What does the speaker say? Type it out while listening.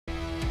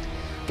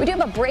We do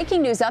have a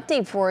breaking news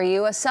update for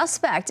you. A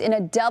suspect in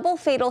a double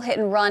fatal hit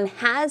and run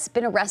has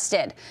been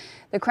arrested.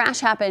 The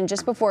crash happened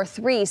just before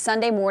 3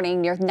 Sunday morning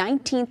near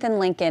 19th and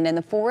Lincoln in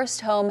the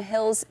Forest Home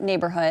Hills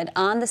neighborhood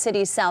on the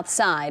city's south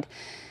side.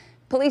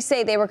 Police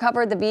say they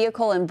recovered the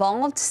vehicle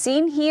involved,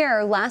 seen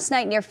here last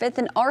night near 5th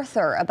and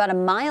Arthur, about a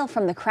mile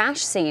from the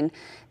crash scene.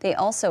 They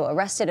also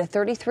arrested a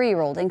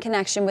 33-year-old in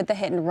connection with the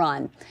hit and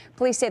run.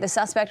 Police say the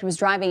suspect was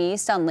driving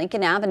east on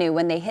Lincoln Avenue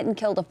when they hit and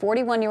killed a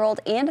 41-year-old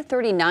and a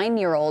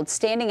 39-year-old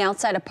standing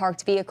outside a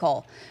parked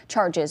vehicle.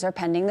 Charges are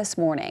pending this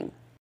morning.